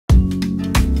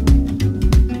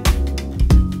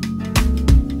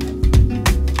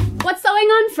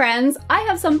friends, I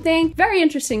have something very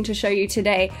interesting to show you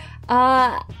today.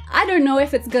 I don't know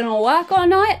if it's gonna work or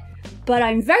not, but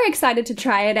I'm very excited to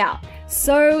try it out.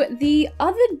 So the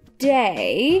other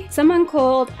day, someone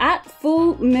called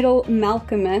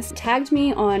 @FullMiddleMalcolmus tagged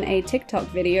me on a TikTok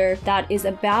video that is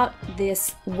about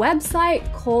this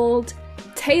website called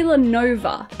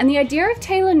Tailornova. And the idea of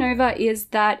Tailornova is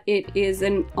that it is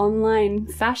an online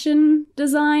fashion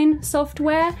design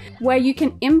software where you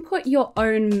can input your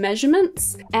own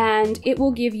measurements and it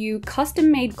will give you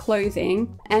custom-made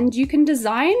clothing, and you can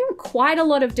design quite a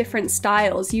lot of different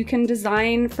styles. You can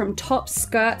design from tops,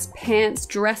 skirts, pants,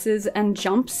 dresses, and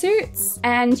jumpsuits,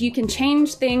 and you can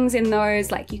change things in those,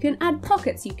 like you can add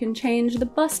pockets, you can change the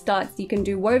bust studs, you can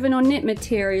do woven or knit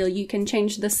material, you can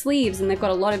change the sleeves, and they've got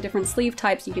a lot of different sleeve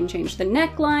types. You can change the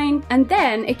neckline, and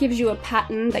then it gives you a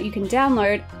pattern that you can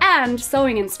download and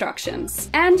sewing instructions.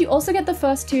 And you also get the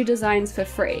first 2 designs for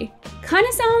free. Kind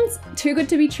of sounds too good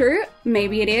to be true.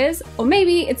 Maybe it is, or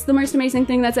maybe it's the most amazing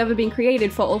thing that's ever been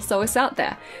created for all sewists out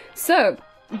there. So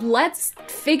let's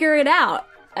figure it out.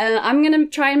 I'm gonna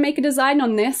try and make a design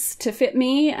on this to fit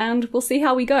me, and we'll see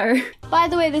how we go. By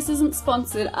the way, this isn't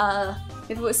sponsored.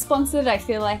 If it was sponsored, I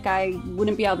feel like I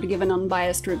wouldn't be able to give an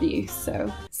unbiased review,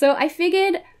 so I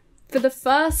figured for the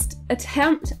first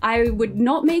attempt, I would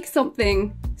not make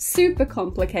something super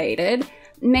complicated.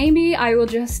 Maybe I will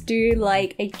just do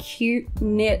like a cute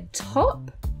knit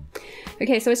top.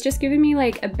 Okay, so it's just giving me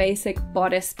like a basic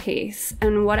bodice piece,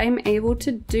 and what I'm able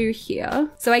to do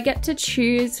here, so I get to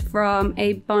choose from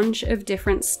a bunch of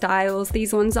different styles.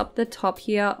 These ones up the top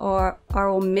here are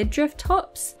all midriff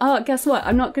tops. Oh, guess what?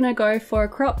 I'm not gonna go for a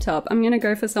crop top. I'm gonna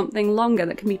go for something longer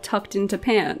that can be tucked into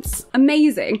pants.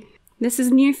 Amazing. This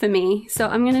is new for me, so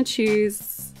I'm gonna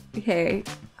choose, okay,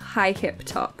 high hip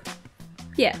top.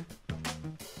 Yeah.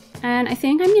 And I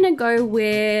think I'm gonna go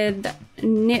with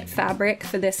knit fabric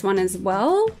for this one as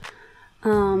well,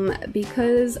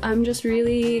 because I'm just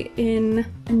really in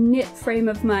a knit frame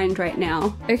of mind right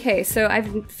now. Okay, so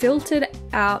I've filtered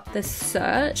out the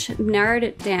search, narrowed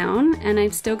it down, and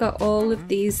I've still got all of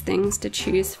these things to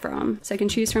choose from. So I can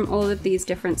choose from all of these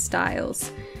different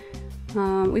styles.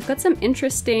 We've got some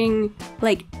interesting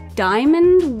like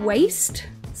diamond waist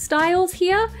styles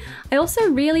here. I also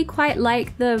really quite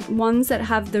like the ones that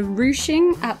have the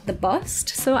ruching at the bust,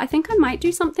 so I think I might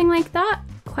do something like that.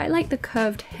 Quite like the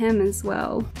curved hem as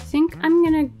well. I think I'm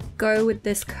gonna go with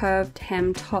this curved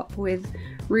hem top with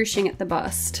ruching at the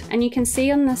bust. And you can see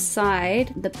on the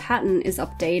side, the pattern is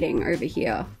updating over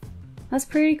here. That's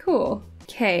pretty cool.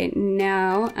 Okay,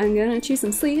 now I'm gonna choose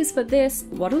some sleeves for this.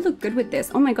 What'll look good with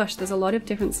this? Oh my gosh, there's a lot of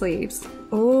different sleeves.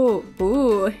 Oh,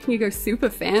 ooh, you go super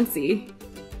fancy.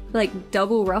 Like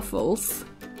double ruffles.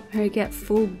 I get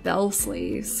full bell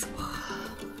sleeves.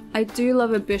 I do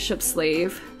love a bishop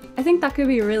sleeve. I think that could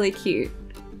be really cute.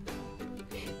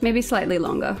 Maybe slightly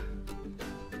longer.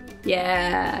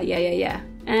 Yeah.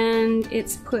 And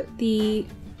it's put the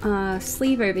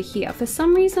sleeve over here. For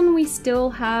some reason we still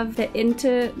have the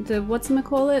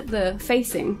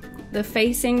the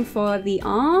facing for the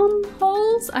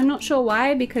armholes. I'm not sure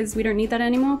why, because we don't need that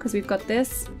anymore because we've got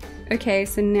this. Okay,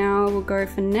 so now we'll go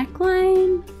for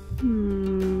neckline.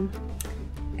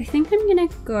 I think I'm gonna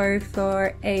go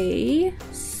for a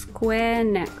square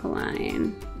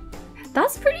neckline.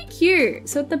 That's pretty cute.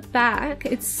 So at the back,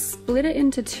 it's split it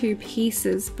into 2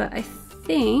 pieces, but I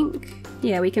think,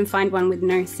 yeah, we can find one with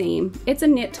no seam. It's a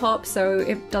knit top, so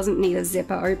it doesn't need a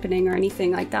zipper opening or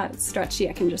anything like that. It's stretchy,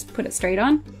 I can just put it straight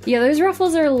on. Yeah, those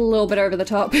ruffles are a little bit over the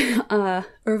top.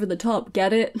 Over the top,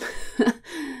 get it?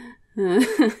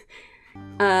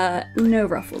 No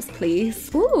ruffles,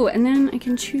 please. Ooh, and then I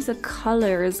can choose a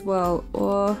color as well,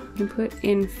 or I can put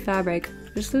in fabric.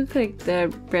 Just look like the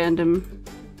random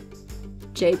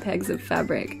JPEGs of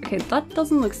fabric. Okay, that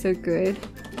doesn't look so good.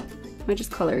 Might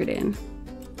just color it in.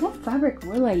 What fabric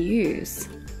will I use?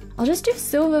 I'll just do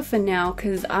silver for now,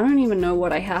 because I don't even know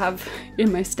what I have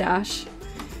in my stash.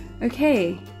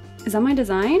 Okay, is that my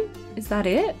design? Is that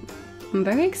it? I'm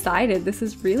very excited. This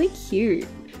is really cute.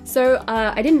 So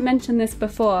I didn't mention this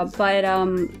before, but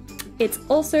it's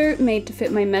also made to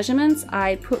fit my measurements.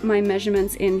 I put my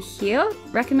measurements in here.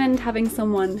 Recommend having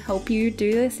someone help you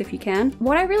do this if you can.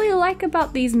 What I really like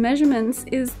about these measurements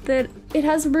is that it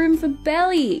has room for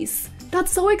bellies.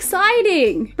 That's so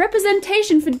exciting!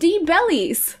 Representation for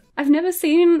D-bellies! I've never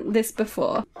seen this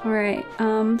before. Alright,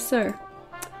 so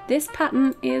this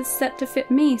pattern is set to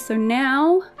fit me. So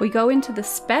now we go into the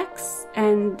specs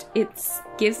and it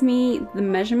gives me the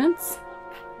measurements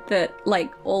that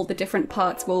like all the different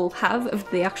parts will have of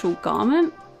the actual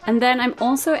garment. And then I'm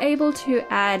also able to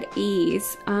add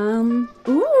ease.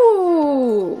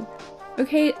 Ooh!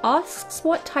 Okay, it asks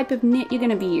what type of knit you're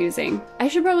gonna be using. I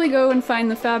should probably go and find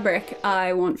the fabric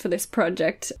I want for this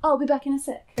project. I'll be back in a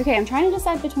sec. Okay, I'm trying to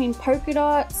decide between polka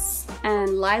dots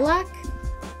and lilac.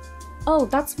 Oh,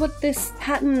 that's what this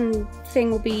pattern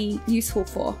thing will be useful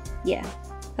for. Yeah,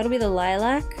 that'll be the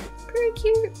lilac. Pretty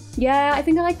cute. Yeah, I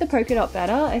think I like the polka dot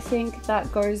better. I think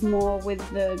that goes more with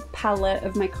the palette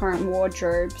of my current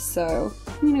wardrobe, so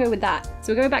I'm gonna go with that.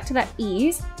 So we'll go back to that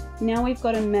ease. Now we've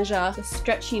got to measure the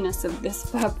stretchiness of this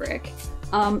fabric.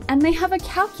 And they have a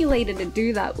calculator to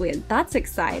do that with. That's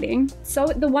exciting. So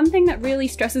the one thing that really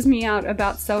stresses me out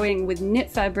about sewing with knit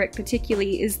fabric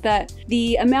particularly is that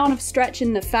the amount of stretch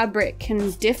in the fabric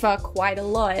can differ quite a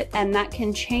lot, and that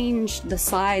can change the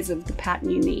size of the pattern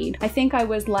you need. I think I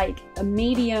was like a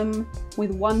medium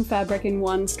with one fabric in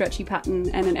one stretchy pattern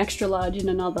and an extra large in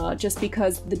another, just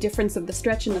because the difference of the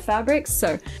stretch in the fabrics.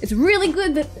 So it's really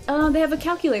good that they have a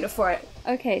calculator for it.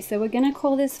 Okay, so we're gonna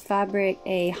call this fabric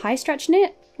a high stretch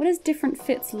knit. What does different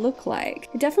fits look like?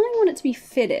 I definitely want it to be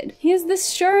fitted. Here's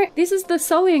this shirt. This is the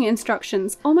sewing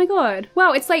instructions. Oh my god.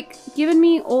 Wow, it's like given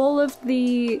me all of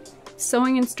the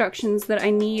sewing instructions that I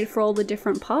need for all the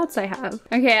different parts I have.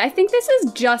 Okay, I think this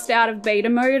is just out of beta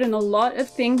mode and a lot of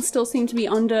things still seem to be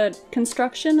under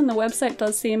construction and the website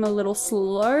does seem a little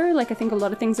slow. Like I think a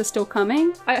lot of things are still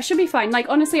coming. I should be fine. Like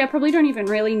honestly, I probably don't even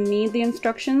really need the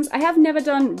instructions. I have never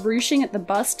done ruching at the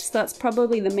bust, so that's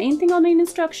probably the main thing I'll need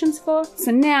instructions for.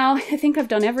 So now I think I've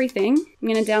done everything. I'm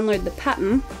gonna download the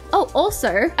pattern. Oh,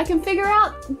 also, I can figure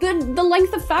out the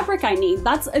length of fabric I need.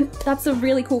 That's a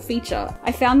really cool feature.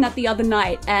 I found that the other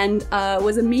night and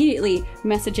was immediately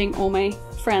messaging all my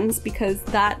friends because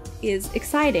that is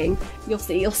exciting. You'll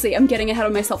see, I'm getting ahead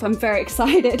of myself. I'm very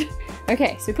excited.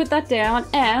 Okay, so put that down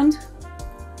and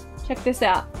check this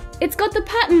out. It's got the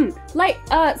pattern, like,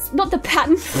 not the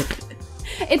pattern.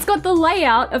 It's got the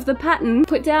layout of the pattern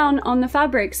put down on the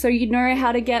fabric so you know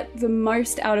how to get the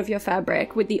most out of your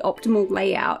fabric with the optimal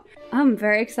layout. I'm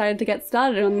very excited to get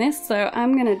started on this, so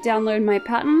I'm gonna download my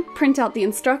pattern, print out the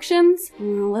instructions,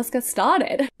 and let's get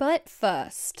started. But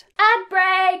first, ad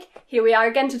break! Here we are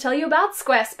again to tell you about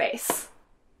Squarespace.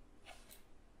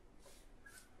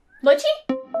 Luchi?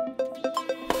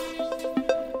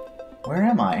 Where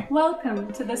am I?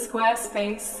 Welcome to the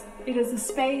Squarespace. It is a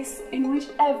space in which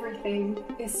everything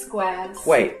is squares.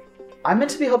 Wait, I'm meant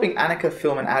to be helping Annika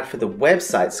film an ad for the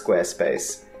website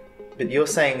Squarespace, but you're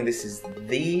saying this is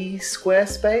the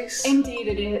Squarespace? Indeed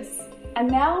it is. And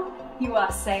now you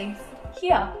are safe.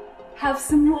 Here, have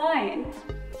some wine.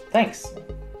 Thanks.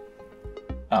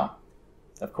 Oh,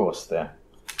 of course, they're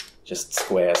just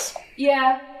squares.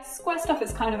 Yeah, square stuff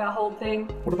is kind of our whole thing.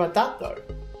 What about that though?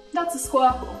 That's a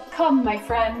squircle. Come, my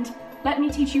friend. Let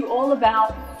me teach you all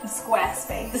about the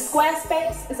Squarespace. The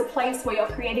Squarespace is a place where your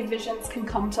creative visions can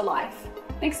come to life.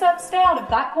 Except stay out of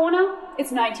that corner,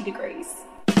 it's 90 degrees.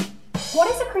 What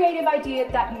is a creative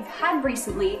idea that you've had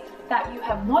recently that you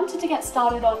have wanted to get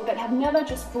started on but have never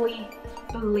just fully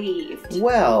believed?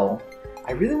 Well,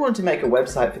 I really wanted to make a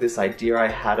website for this idea I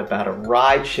had about a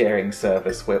ride-sharing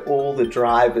service where all the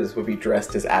drivers would be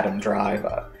dressed as Adam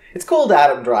Driver. It's called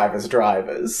Adam Driver's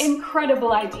Drivers.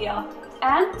 Incredible idea.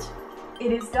 And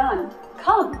it is done.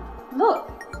 Come,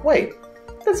 look. Wait,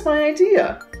 that's my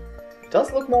idea. It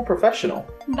does look more professional.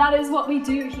 That is what we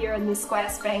do here in the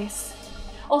Squarespace.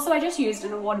 Also, I just used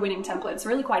an award-winning template. It's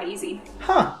really quite easy.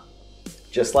 Huh.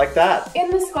 Just like that. In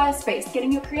the Squarespace,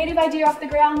 getting your creative idea off the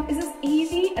ground is as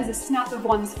easy as a snap of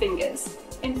one's fingers.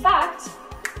 In fact,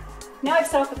 now I've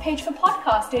set up a page for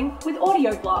podcasting with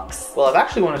audio blocks. Well, I've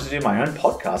actually wanted to do my own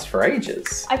podcast for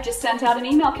ages. I've just sent out an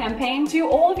email campaign to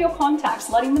all of your contacts,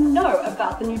 letting them know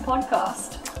about the new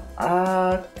podcast.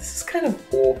 This is kind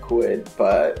of awkward,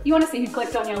 but... You want to see who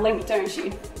clicked on your link, don't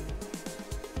you?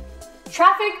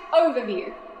 Traffic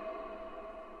overview.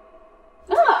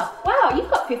 Ah, wow, you've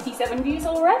got 57 views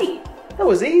already. That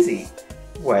was easy.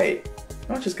 Wait,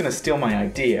 you're not just gonna steal my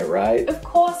idea, right? Of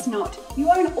course not. You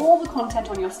own all the content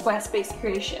on your Squarespace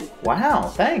creation. Wow,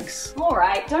 thanks.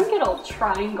 Alright, don't get all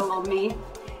triangle on me.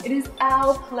 It is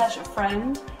our pleasure,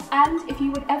 friend. And if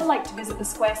you would ever like to visit the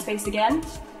Squarespace again,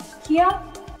 here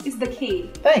is the key.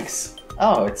 Thanks.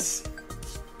 Oh, it's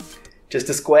just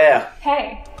a square.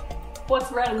 Hey,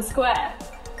 what's red in the square?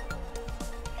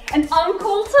 An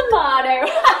Uncle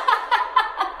Tomato.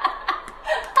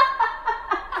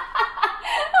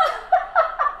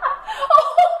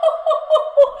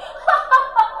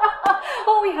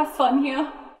 Oh, we have fun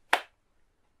here.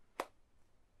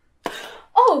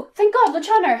 Oh, thank God,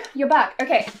 Luciano, you're back.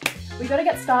 Okay, we gotta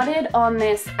get started on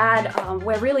this ad.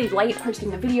 We're really late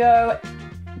posting the video.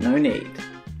 No need.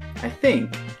 I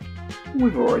think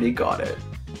we've already got it.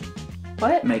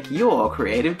 What? Make your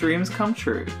creative dreams come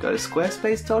true. Go to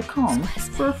squarespace.com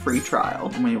for a free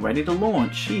trial. And when you're ready to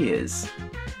launch, here's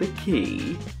the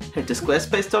key. Head to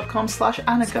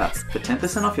squarespace.com/Annika for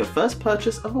 10% off your first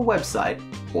purchase of a website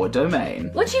or domain.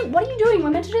 What are you doing?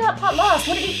 We're meant to do that part last.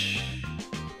 What are you...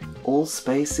 All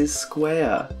space is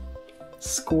square.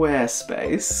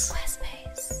 Squarespace.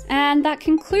 And that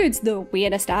concludes the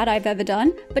weirdest ad I've ever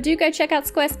done, but do go check out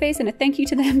Squarespace and a thank you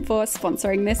to them for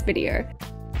sponsoring this video.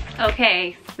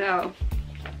 Okay, so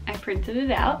I printed it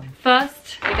out.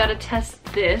 First, I gotta test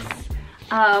this.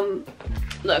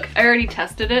 Look, I already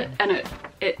tested it and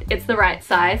it's the right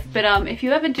size, but if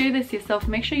you ever do this yourself,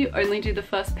 make sure you only do the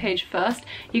first page first.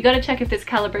 You gotta check if this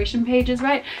calibration page is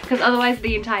right, because otherwise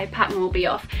the entire pattern will be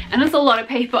off, and it's a lot of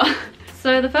paper.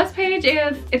 So the first page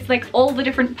it's like all the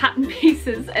different pattern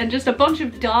pieces and just a bunch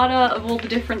of data of all the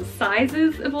different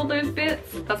sizes of all those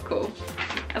bits. That's cool.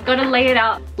 I've got to lay it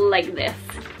out like this.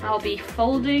 I'll be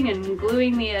folding and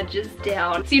gluing the edges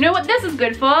down. So you know what this is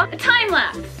good for? A time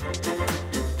lapse.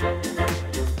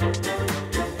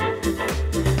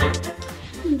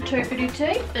 Toppity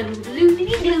tape and gluey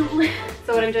glue.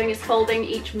 So what I'm doing is folding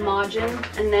each margin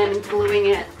and then gluing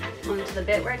it onto the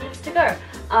bit where it needs to go.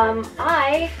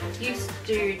 I used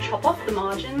to chop off the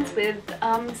margins with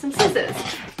some scissors,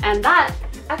 and that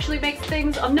actually makes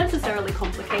things unnecessarily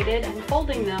complicated and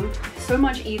folding them so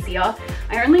much easier.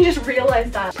 I only just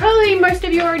realized that. Probably most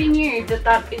of you already knew that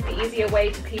that is the easier way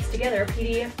to piece together a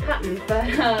PDF pattern, but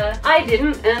I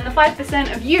didn't, and the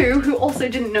 5% of you who also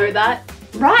didn't know that,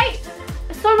 right?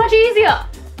 So much easier.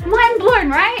 Mind blown,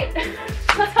 right?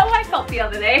 That's how I felt the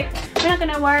other day. We're not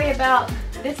gonna worry about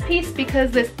this piece because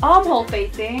this armhole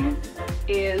facing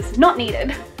is not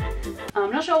needed. I'm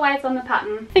not sure why it's on the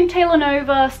pattern. I think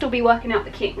Tailornova still be working out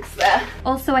the kinks there.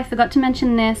 Also, I forgot to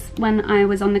mention this when I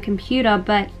was on the computer,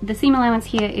 but the seam allowance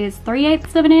here is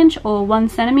 3/8 of an inch or 1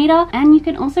 centimeter, and you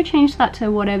can also change that to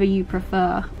whatever you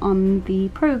prefer on the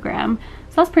program.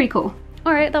 So that's pretty cool.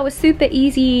 Alright, that was super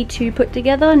easy to put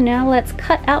together. Now let's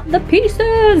cut out the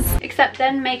pieces! Except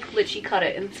then make Litchi cut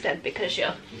it instead because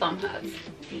your thumb hurts.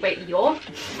 Wait, your?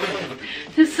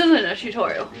 This isn't a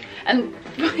tutorial. And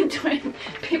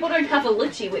people don't have a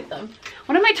Litchi with them.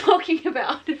 What am I talking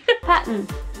about? Pattern,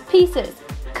 pieces,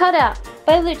 cut out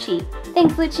by Litchi.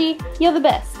 Thanks Litchi, you're the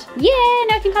best. Yay,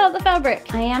 now I can cut out the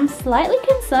fabric. I am slightly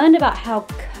concerned about how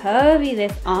curvy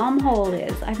this armhole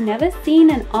is. I've never seen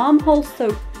an armhole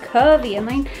so curvy. I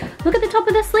mean, look at the top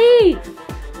of the sleeve.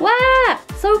 Wow,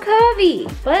 so curvy.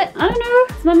 But I don't know,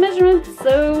 it's my measurements,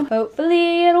 so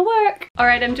hopefully it'll work. All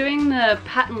right, I'm doing the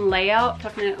pattern layout,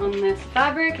 tucking it on this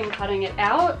fabric and cutting it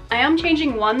out. I am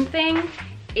changing one thing.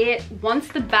 It wants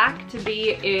the back to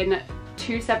be in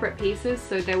 2 separate pieces,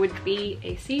 so there would be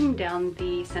a seam down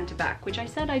the center back, which I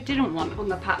said I didn't want on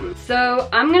the pattern. So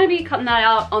I'm gonna be cutting that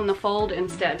out on the fold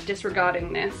instead,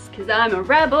 disregarding this, because I'm a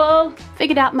rebel.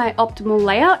 Figured out my optimal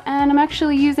layout, and I'm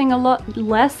actually using a lot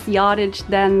less yardage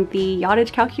than the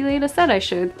yardage calculator said I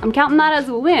should. I'm counting that as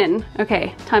a win.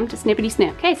 Okay, time to snippity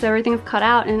snip. Okay, so everything's cut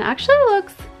out and it actually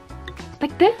looks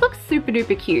like this looks super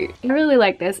duper cute. I really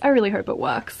like this. I really hope it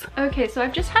works. Okay, so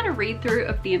I've just had a read through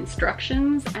of the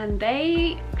instructions and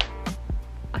they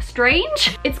are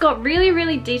strange. It's got really,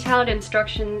 really detailed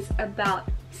instructions about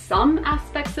some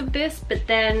aspects of this, but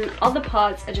then other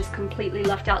parts are just completely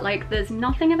left out. Like there's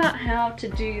nothing about how to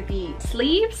do the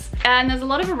sleeves, and there's a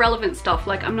lot of irrelevant stuff.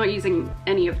 Like I'm not using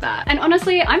any of that. And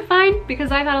honestly, I'm fine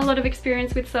because I've had a lot of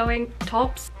experience with sewing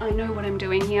tops. I know what I'm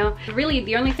doing here. Really,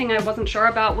 the only thing I wasn't sure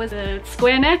about was the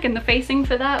square neck and the facing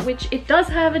for that, which it does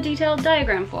have a detailed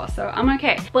diagram for, so I'm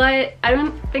okay. But I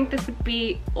don't think this would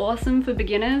be awesome for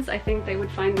beginners. I think they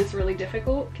would find this really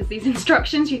difficult because these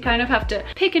instructions, you kind of have to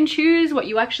pick and choose what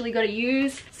you actually got to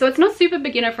use. So it's not super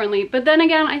beginner friendly, but then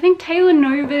again, I think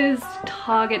Tailornova's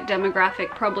target demographic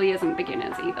probably isn't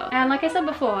beginners either. And like I said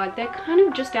before, they're kind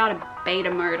of just out of beta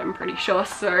mode, I'm pretty sure,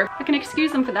 so I can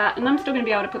excuse them for that, and I'm still gonna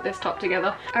be able to put this top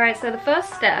together. All right, so the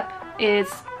first step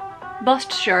is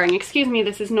bust shirring. Excuse me,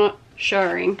 this is not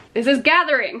shirring, this is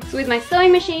gathering. So with my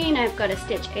sewing machine, I've got to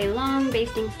stitch a long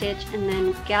basting stitch and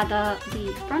then gather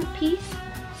the front piece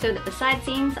so that the side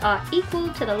seams are equal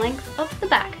to the length of the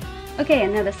back. Okay,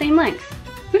 and they're the same length.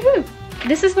 Woohoo!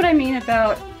 This is what I mean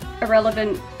about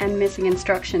irrelevant and missing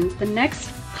instructions. The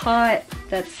next part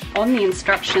that's on the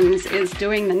instructions is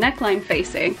doing the neckline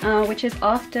facing, which is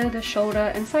after the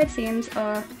shoulder and side seams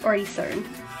are already sewn,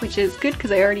 which is good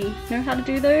because I already know how to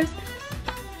do those.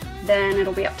 Then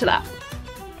it'll be up to that.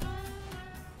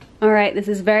 All right, this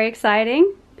is very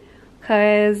exciting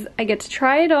because I get to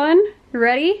try it on.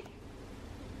 Ready?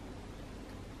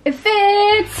 It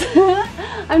fits!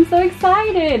 I'm so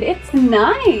excited. It's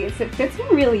nice. It fits me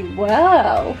really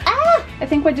well. Ah! I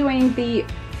think we're doing the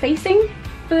facing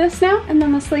for this now and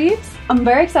then the sleeves. I'm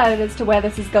very excited as to where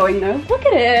this is going though. Look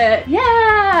at it.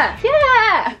 Yeah!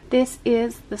 Yeah! This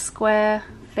is the square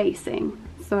facing.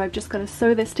 So I've just got to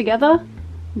sew this together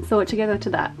and sew it together to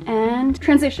that. And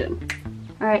transition.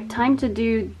 Alright, time to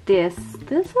do this.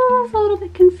 This is a little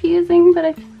bit confusing, but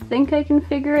I think I can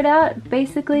figure it out.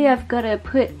 Basically, I've got to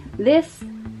put this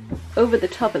over the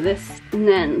top of this and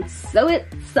then sew it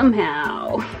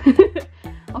somehow.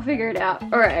 I'll figure it out.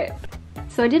 Alright.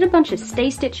 So I did a bunch of stay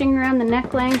stitching around the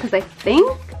neckline because I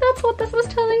think that's what this was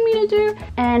telling me to do.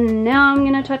 And now I'm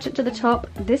gonna attach it to the top.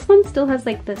 This one still has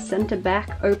like the center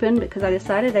back open because I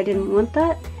decided I didn't want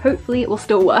that. Hopefully it will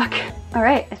still work. All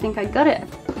right, I think I got it.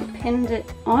 Pinned it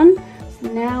on. So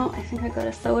now I think I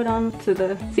gotta sew it on to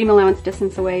the seam allowance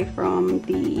distance away from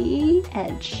the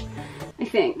edge. I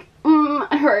think.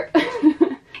 I hope.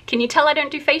 Can you tell I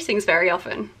don't do facings very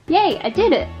often? Yay, I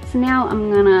did it! So now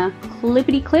I'm gonna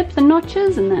clippity clip the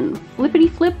notches and then flippity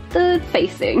flip the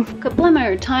facing.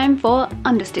 Kablamo, time for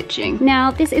understitching. Now,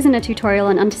 this isn't a tutorial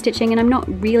on understitching and I'm not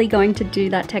really going to do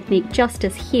that technique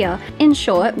justice here. In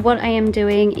short, what I am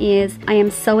doing is I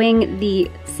am sewing the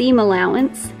seam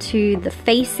allowance to the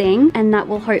facing and that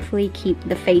will hopefully keep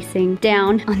the facing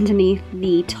down underneath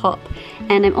the top.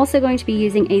 And I'm also going to be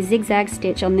using a zigzag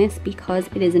stitch on this because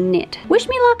it is a knit. Wish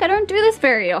me luck, I don't do this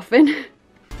very often.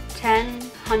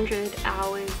 1,000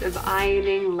 hours of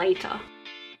ironing later.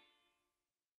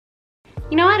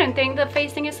 You know, I don't think that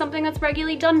facing is something that's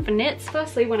regularly done for knits.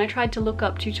 Firstly, when I tried to look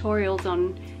up tutorials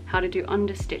on how to do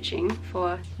understitching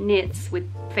for knits with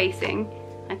facing,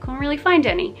 I couldn't really find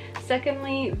any.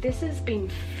 Secondly, this has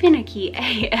been finicky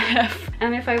AF.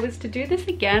 And if I was to do this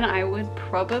again, I would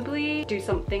probably do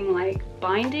something like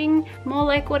binding, more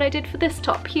like what I did for this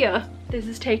top here. This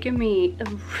has taken me a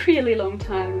really long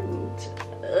time and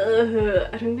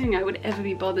I don't think I would ever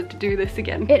be bothered to do this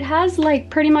again. It has like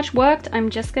pretty much worked. I'm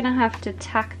just gonna have to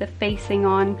tack the facing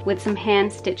on with some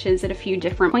hand stitches at a few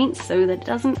different points so that it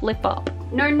doesn't lip up.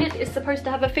 No knit is supposed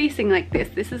to have a facing like this.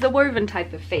 This is a woven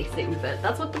type of facing, but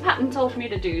that's what the pattern told me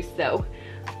to do, so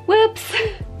whoops,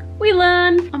 we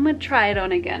learn. I'm gonna try it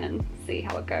on again and see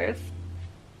how it goes.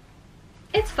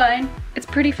 It's fine. It's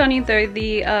pretty funny though,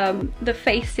 the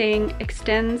facing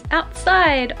extends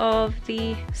outside of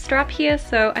the strap here,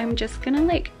 so I'm just gonna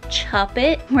like chop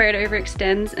it where it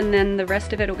overextends and then the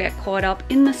rest of it will get caught up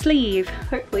in the sleeve.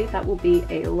 Hopefully that will be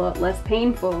a lot less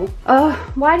painful.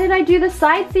 Oh, why did I do the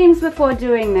side seams before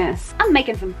doing this? I'm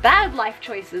making some bad life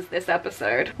choices this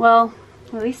episode. Well,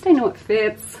 at least I know it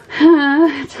fits.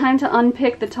 Time to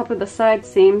unpick the top of the side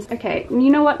seams. Okay, you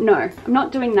know what? No, I'm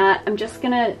not doing that.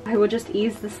 I will just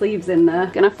ease the sleeves in there.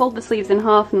 Gonna fold the sleeves in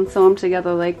half and sew them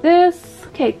together like this.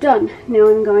 Okay, done. Now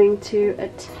I'm going to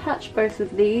attach both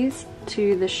of these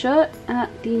to the shirt at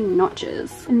the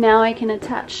notches. And now I can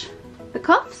attach the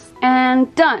cuffs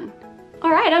and done.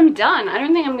 Alright, I'm done. I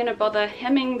don't think I'm gonna bother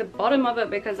hemming the bottom of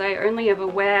it because I only ever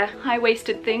wear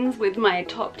high-waisted things with my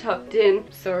top tucked in,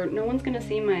 so no one's gonna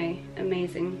see my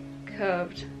amazing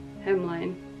curved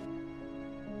hemline.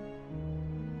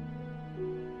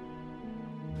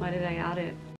 Why did I add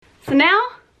it? So now,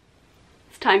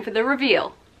 it's time for the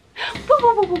reveal.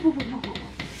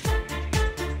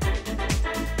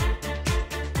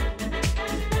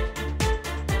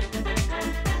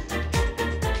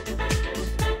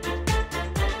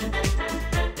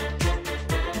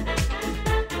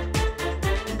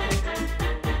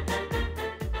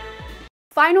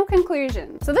 Final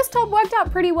conclusion. So this top worked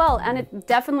out pretty well and it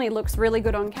definitely looks really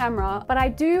good on camera, but I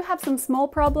do have some small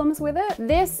problems with it.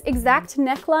 This exact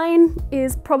neckline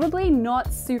is probably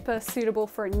not super suitable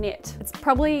for a knit. It's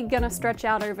probably gonna stretch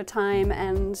out over time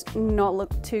and not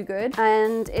look too good.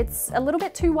 And it's a little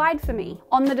bit too wide for me.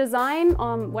 On the design,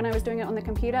 when I was doing it on the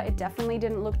computer, it definitely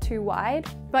didn't look too wide.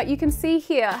 But you can see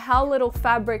here how little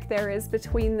fabric there is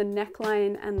between the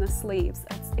neckline and the sleeves.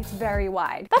 It's very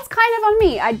wide. That's kind of on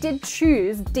me. I did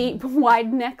choose deep,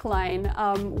 wide neckline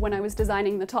when I was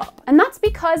designing the top. And that's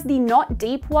because the not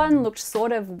deep one looked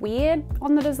sort of weird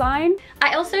on the design.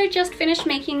 I also just finished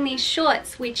making these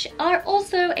shorts, which are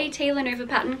also a Tailornova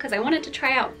pattern because I wanted to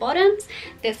try out bottoms.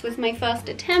 This was my first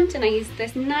attempt and I used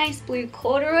this nice blue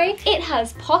corduroy. It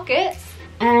has pockets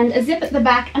and a zip at the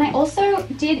back, and I also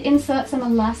did insert some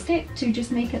elastic to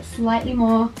just make it slightly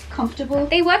more comfortable.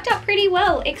 They worked out pretty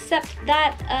well, except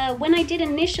that when I did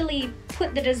initially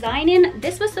put the design in,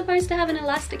 this was supposed to have an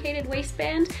elasticated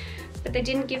waistband, but they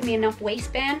didn't give me enough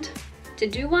waistband to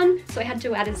do one, so I had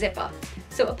to add a zipper.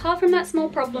 So apart from that small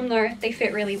problem though, they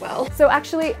fit really well. So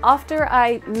actually, after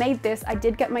I made this, I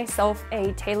did get myself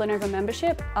a Tailornova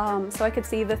membership, so I could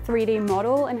see the 3D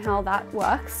model and how that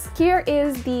works. Here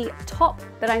is the top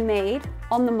that I made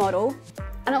on the model,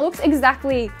 and it looks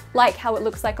exactly like how it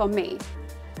looks like on me,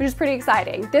 which is pretty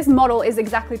exciting. This model is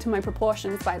exactly to my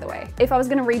proportions, by the way. If I was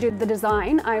gonna redo the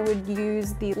design, I would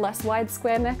use the less wide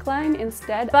square neckline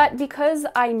instead. But because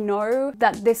I know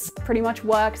that this pretty much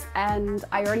works and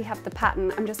I already have the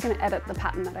pattern, I'm just gonna edit the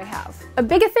pattern that I have. A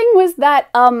bigger thing was that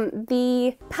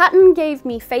the pattern gave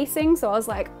me facing, so I was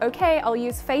like, okay, I'll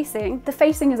use facing. The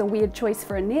facing is a weird choice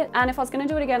for a knit, and if I was gonna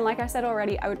do it again, like I said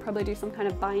already, I would probably do some kind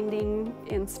of binding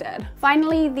instead.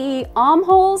 Finally, the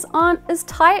armholes aren't as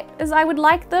tight as I would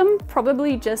like them.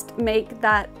 Probably just make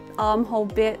that armhole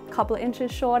bit a couple of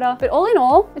inches shorter. But all in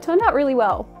all, it turned out really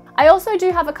well. I also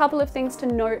do have a couple of things to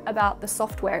note about the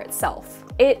software itself.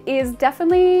 It is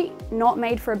definitely not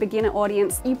made for a beginner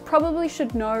audience. You probably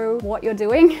should know what you're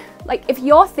doing. Like if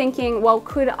you're thinking, well,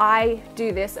 could I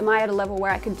do this? Am I at a level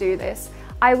where I could do this?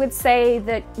 I would say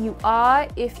that you are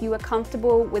if you are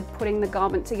comfortable with putting the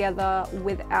garment together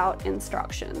without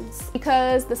instructions.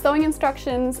 Because the sewing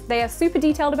instructions, they are super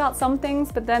detailed about some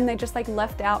things, but then they just like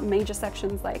left out major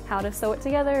sections like how to sew it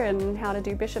together and how to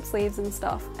do bishop sleeves and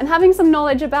stuff. And having some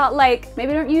knowledge about like,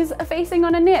 maybe don't use a facing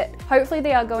on a knit. Hopefully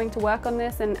they are going to work on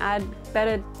this and add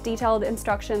better detailed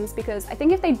instructions, because I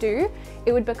think if they do,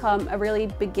 it would become a really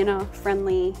beginner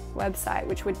friendly website,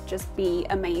 which would just be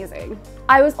amazing.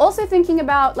 I was also thinking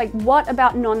about like, what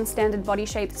about non-standard body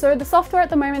shapes? So the software at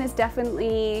the moment is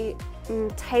definitely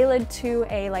tailored to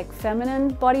a like feminine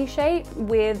body shape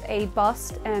with a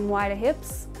bust and wider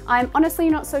hips. I'm honestly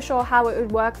not so sure how it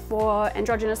would work for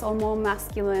androgynous or more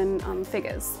masculine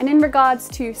figures. And in regards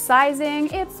to sizing,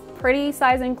 it's pretty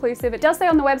size inclusive. It does say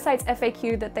on the website's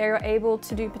FAQ that they are able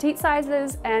to do petite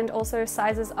sizes and also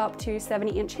sizes up to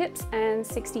 70-inch hips and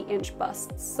 60-inch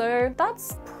busts. So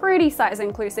that's pretty size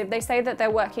inclusive. They say that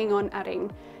they're working on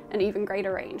adding an even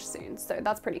greater range soon, so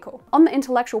that's pretty cool. On the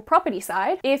intellectual property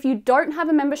side, if you don't have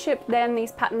a membership, then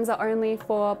these patterns are only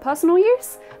for personal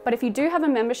use, but if you do have a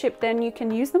membership, then you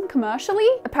can use them commercially.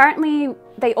 Apparently,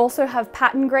 they also have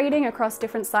pattern grading across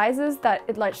different sizes that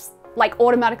it like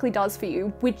automatically does for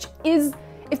you, which is,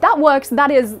 if that works, that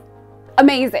is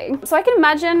amazing. So I can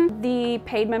imagine the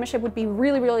paid membership would be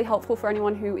really, really helpful for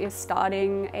anyone who is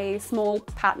starting a small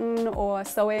pattern or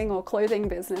sewing or clothing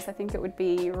business. I think it would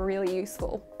be really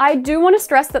useful. I do want to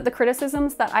stress that the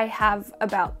criticisms that I have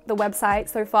about the website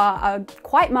so far are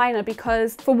quite minor,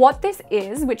 because for what this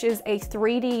is, which is a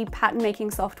 3D pattern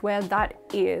making software that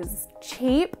is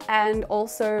cheap and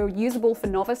also usable for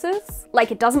novices, like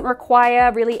it doesn't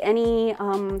require really any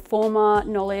former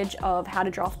knowledge of how to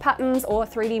draft patterns or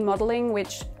 3D modeling,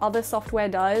 which other software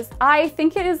does. I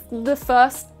think it is the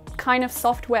first kind of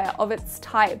software of its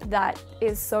type that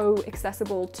is so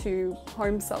accessible to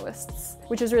home sewists,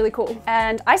 which is really cool.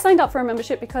 And I signed up for a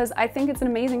membership because I think it's an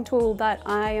amazing tool that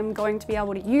I am going to be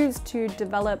able to use to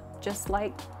develop just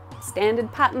like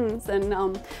standard patterns, and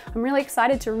I'm really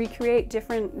excited to recreate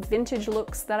different vintage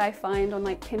looks that I find on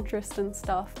like Pinterest and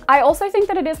stuff. I also think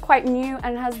that it is quite new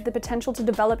and has the potential to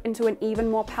develop into an even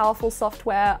more powerful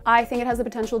software. I think it has the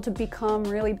potential to become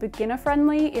really beginner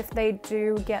friendly if they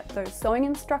do get those sewing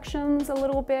instructions a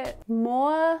little bit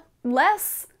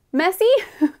less messy.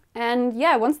 And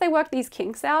yeah, once they work these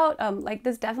kinks out, like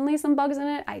there's definitely some bugs in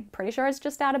it. I'm pretty sure it's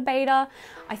just out of beta.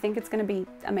 I think it's gonna be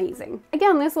amazing.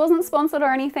 Again, this wasn't sponsored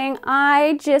or anything.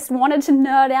 I just wanted to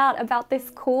nerd out about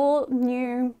this cool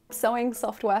new sewing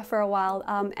software for a while.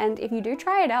 And if you do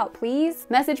try it out, please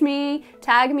message me,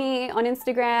 tag me on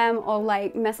Instagram, or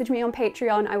like message me on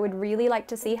Patreon. I would really like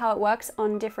to see how it works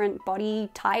on different body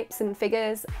types and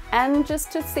figures, and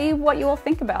just to see what you all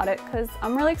think about it, because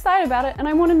I'm really excited about it and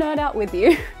I want to nerd out with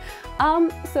you.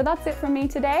 So that's it from me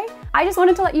today. I just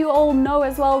wanted to let you all know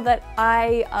as well that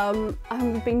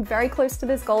I've been very close to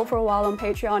this goal for a while on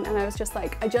Patreon, and I was just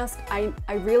like,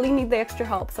 I really need the extra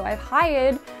help. So I've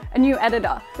hired a new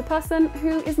editor. The person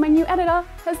who is my new editor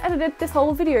has edited this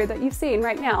whole video that you've seen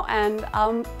right now,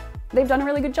 and they've done a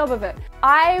really good job of it.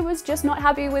 I was just not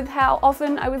happy with how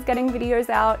often I was getting videos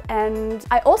out, and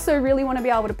I also really want to be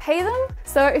able to pay them.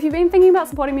 So if you've been thinking about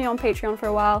supporting me on Patreon for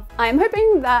a while, I'm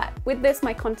hoping that with this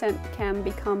my content can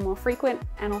become more frequent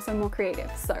and also more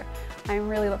creative. So I'm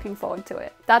really looking forward to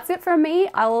it. That's it from me.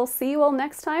 I will see you all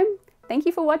next time. Thank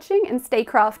you for watching, and stay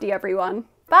crafty, everyone.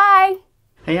 Bye!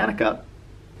 Hey Annika.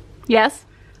 Yes?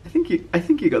 I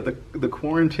think you got the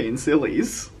quarantine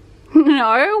sillies.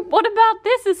 No, what about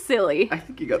this is silly? I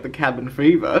think you got the cabin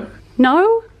fever.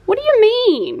 No? What do you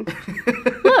mean?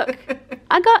 Look.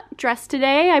 dressed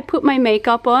today. I put my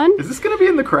makeup on. Is this going to be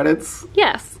in the credits?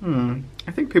 Yes.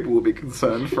 I think people will be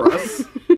concerned for us.